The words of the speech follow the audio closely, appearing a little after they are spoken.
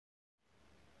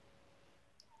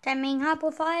Coming up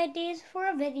with ideas for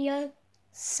a video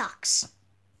sucks.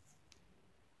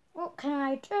 What can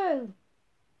I do?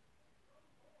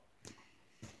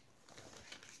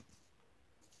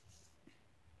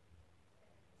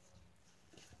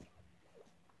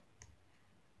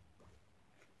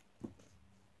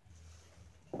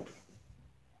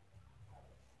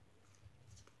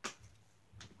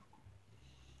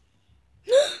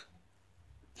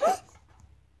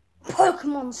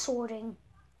 Pokemon sorting.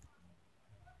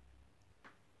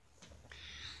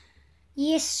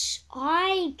 Yes,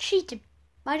 I cheated.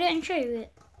 I didn't show you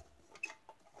it.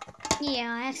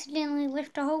 Yeah, I accidentally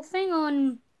left the whole thing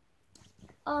on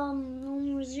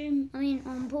resume.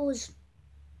 On pause.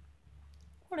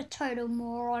 What a total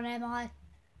moron am I?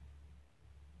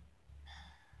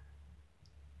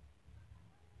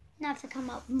 I have to come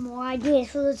up with more ideas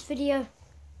for this video.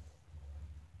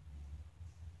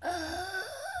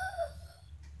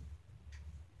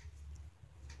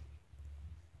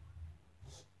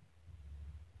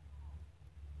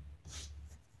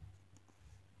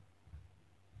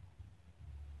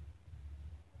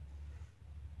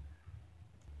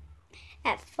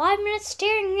 At 5 minutes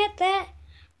staring at that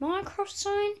Minecraft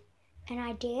sign, an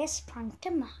idea sprung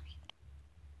to mind.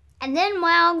 And then,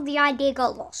 well, the idea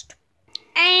got lost.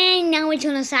 And now we're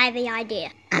gonna say the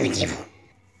idea. I'm a devil.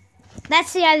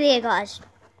 That's the idea, guys.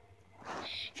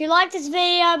 If you like this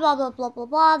video, blah, blah, blah, blah,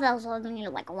 blah, that was only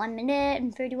like a 1 minute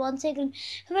and 31 second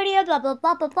video, blah, blah,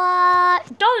 blah, blah, blah.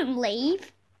 Don't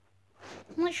leave.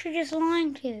 Unless you're just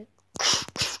lying to you.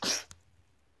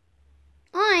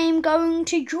 I'm going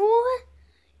to draw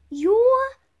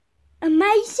your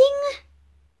amazing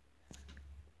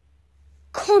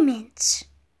comments.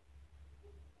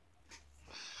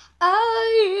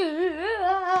 Oh,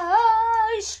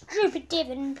 stupid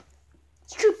Devon.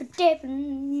 Stupid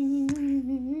Devon.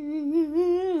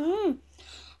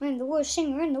 I'm the worst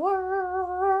singer in the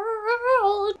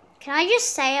world. Can I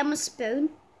just say I'm a spoon?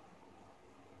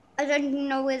 I don't even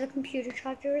know where the computer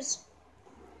charger is.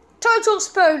 Total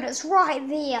spoon, it's right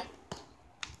there.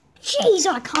 Jeez,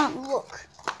 I can't look.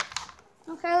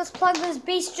 Okay, let's plug this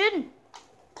beast in.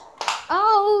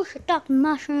 Oh, shut up,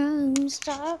 mushroom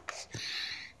stocks.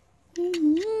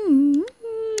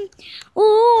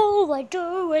 All I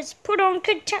do is put on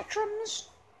contractions.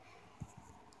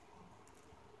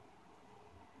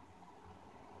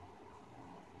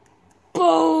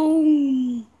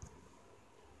 Boom.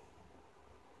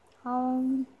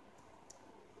 Home.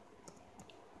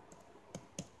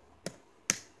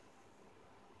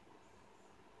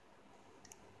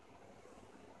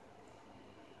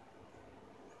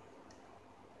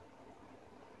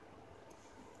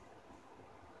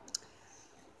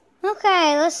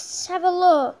 Okay, let's have a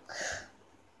look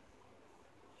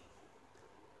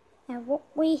at what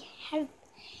we have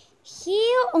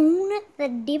here on the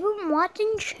Devon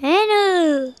Martin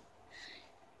channel.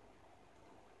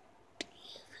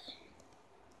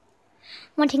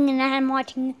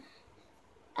 Martin.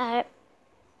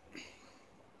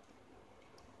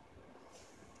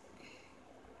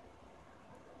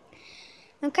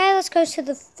 Okay, let's go to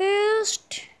the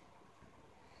first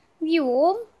view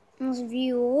all. Let's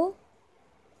view all.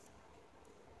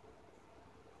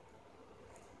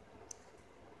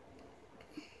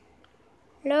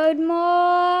 Load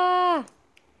more.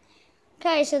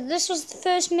 Okay, so this was the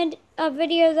first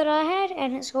video that I had,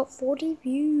 and it's got 40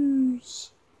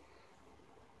 views.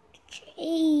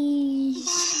 Jeez.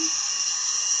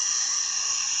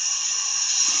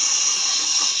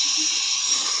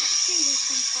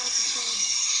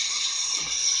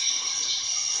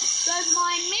 Don't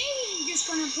mind me, I'm just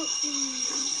gonna put the...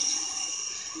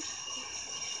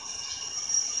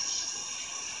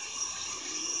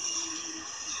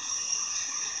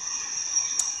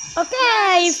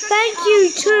 Okay, thank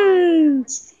you to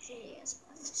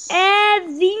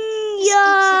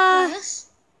Vedio.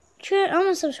 I'm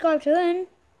gonna subscribe to him.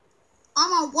 I'm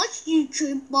gonna watch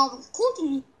YouTube while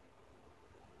recording.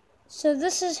 So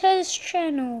this is his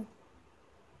channel.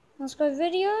 Let's go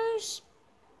videos.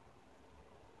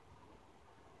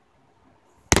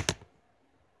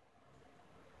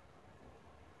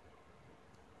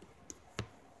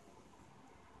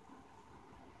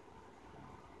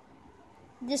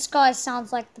 This guy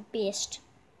sounds like the best.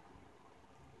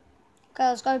 Okay,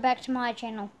 let's go back to my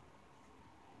channel.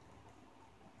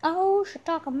 Oh,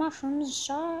 shiitake mushrooms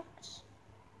sucks.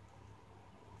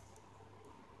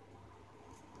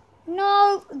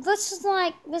 No, this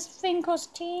thing costs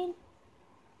 10.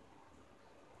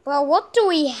 Well, what do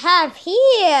we have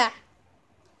here?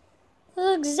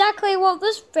 That's exactly what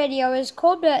this video is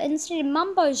called, but instead of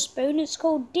Mumbo spoon, it's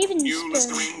called Devon New spoon.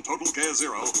 Listerine Total Care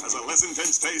Zero has a less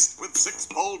intense taste with 6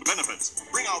 bold benefits.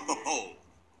 Bring out the bold.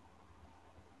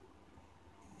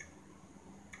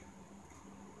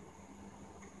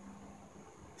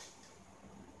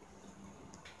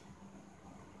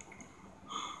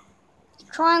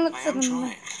 Try and look I for am them.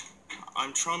 trying.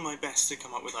 I'm trying my best to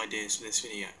come up with ideas for this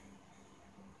video.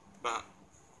 But,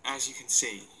 as you can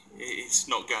see, it's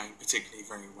not going particularly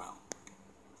very well.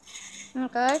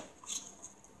 Okay.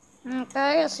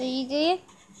 Okay, I see you there.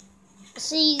 I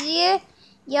see you there.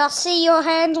 Yeah, I see your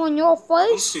hands on your I want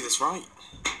to face. do this right.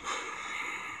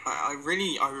 I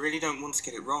really don't want to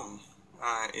get it wrong.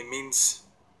 It means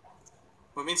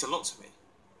a lot to me.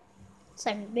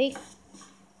 Same with me.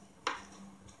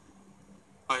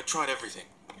 I tried everything.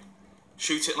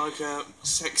 Shoot it like a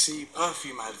sexy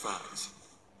perfume advert.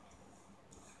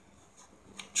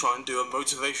 Try and do a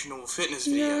motivational fitness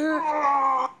video.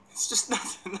 No. It's just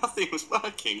nothing was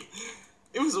working.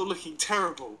 It was all looking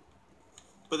terrible.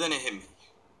 But then it hit me.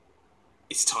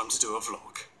 It's time to do a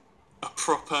vlog. A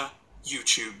proper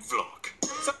YouTube vlog.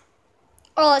 So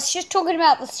Oh, it's just talking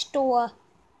about the store.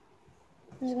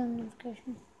 There's a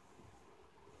notification.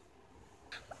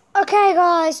 Okay,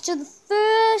 guys, to the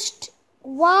first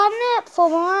one for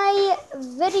my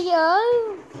video.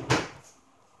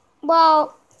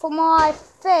 Well, for my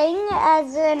thing,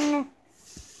 as in,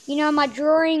 you know, my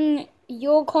drawing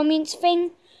your comments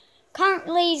thing.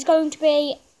 Currently is going to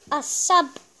be a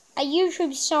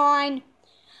YouTube sign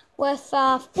with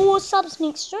 4 subs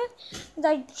next to it.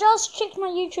 I just checked my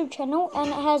YouTube channel and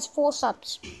it has 4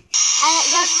 subs. And it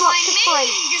just got to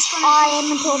 3. I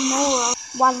am until more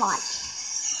 1 like.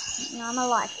 No, I'm a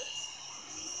like.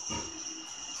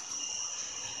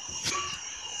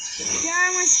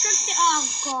 You're restricted. Oh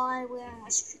god, we're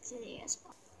restricted. Yes.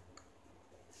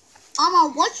 I'm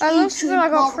gonna watch It looks YouTube good. I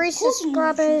while got 3 I'm cooking.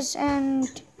 subscribers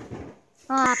and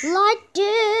I've liked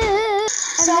it.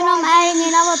 And then I'm adding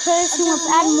another person with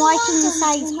Adam Whiting that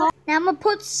says hi. Now I'm gonna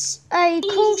put a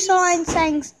cool sign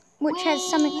saying which has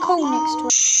something cool next to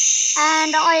it.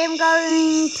 And I am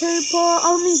going to put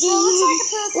OMG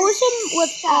awesome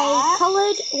with a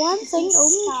coloured one thing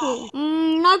OMG.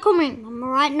 No comment. I'm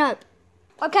alright, nope.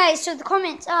 Okay, so the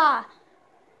comments are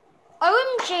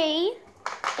OMG,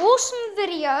 awesome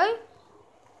video,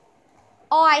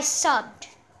 I subbed.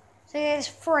 So there's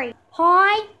 3.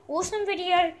 Hi, awesome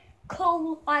video,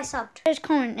 cool, I subbed. There's a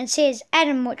comment, it says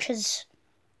Adam, which is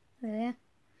there.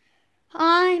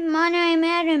 Hi, my name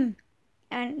Adam.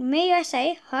 And me, I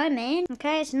say, hi man.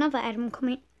 Okay, it's another Adam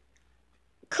comment.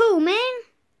 Cool man.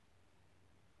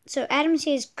 So Adam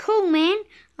says, cool man.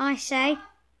 I say,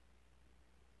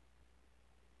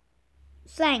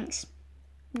 thanks.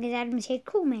 Because Adam said,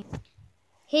 cool man.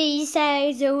 He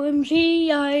says, OMG,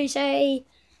 I say,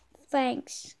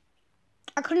 thanks.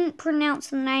 I couldn't pronounce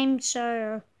the name,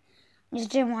 so I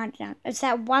just didn't write it down. It's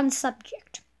that one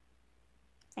subject.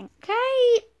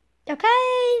 Okay.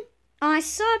 I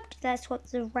subbed. That's what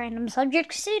the random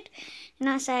subject said. And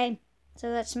I say,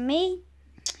 so that's me.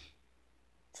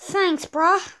 Thanks,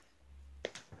 bruh.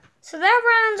 So that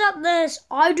rounds up this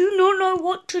I do not know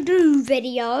what to do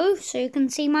video. So you can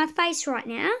see my face right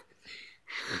now.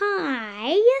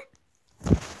 Hi.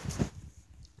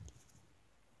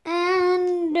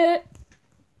 And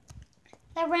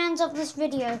that rounds up this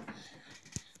video.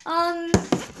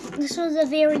 This was a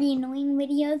very annoying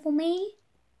video for me.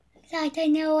 I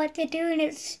don't know what to do, and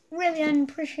it's really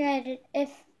unappreciated if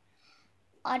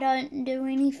I don't do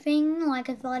anything, like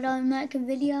if I don't make a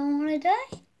video on a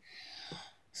day.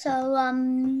 So,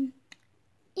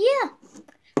 yeah.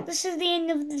 This is the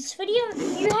end of this video.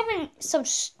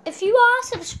 If you are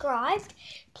subscribed,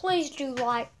 please do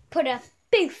put a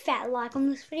big fat like on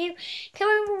this video.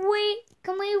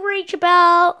 Can we reach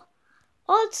about,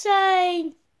 I'd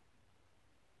say,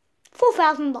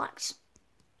 4,000 likes.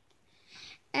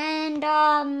 And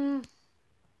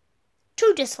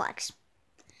 2 dislikes.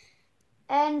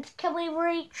 And can we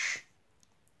reach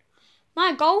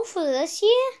my goal for this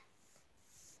year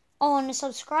on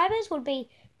subscribers would be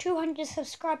 200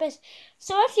 subscribers.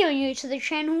 So if you're new to the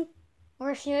channel,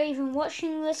 or if you're even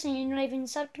watching this and you're not even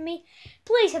subbed to me,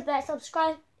 please hit that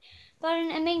subscribe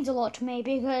button. It means a lot to me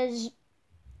because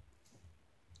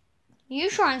you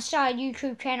try and start a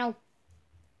YouTube channel.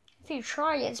 If you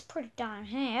try it, it's pretty darn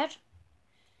hard.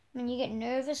 I mean, you get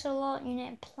nervous a lot, you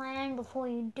need to plan before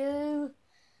you do.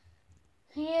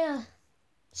 Yeah.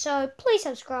 So, please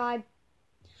subscribe.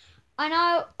 I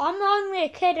know, I'm only a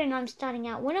kid and I'm starting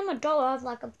out. When I'm an adult, I have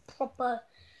like a proper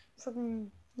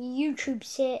freaking YouTube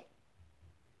set.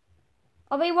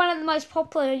 I'll be one of the most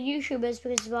popular YouTubers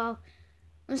because, well,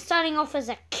 I'm starting off as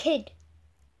a kid.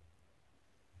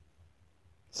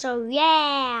 So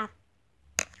yeah.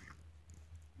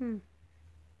 And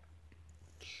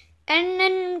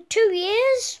in 2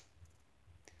 years,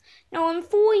 no, in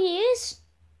 4 years,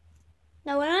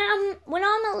 no, when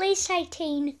I'm at least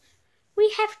 18,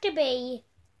 we have to be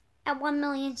at 1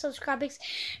 million subscribers,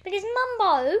 because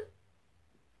Mumbo,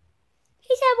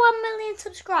 he's at 1 million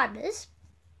subscribers,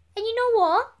 and you know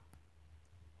what?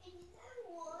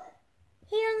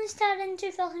 He only started in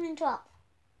 2012.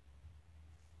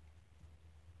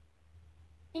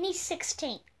 And he's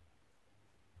 16.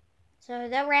 So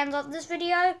that rounds up this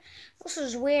video. This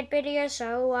was a weird video,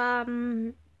 so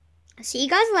see you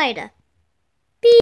guys later.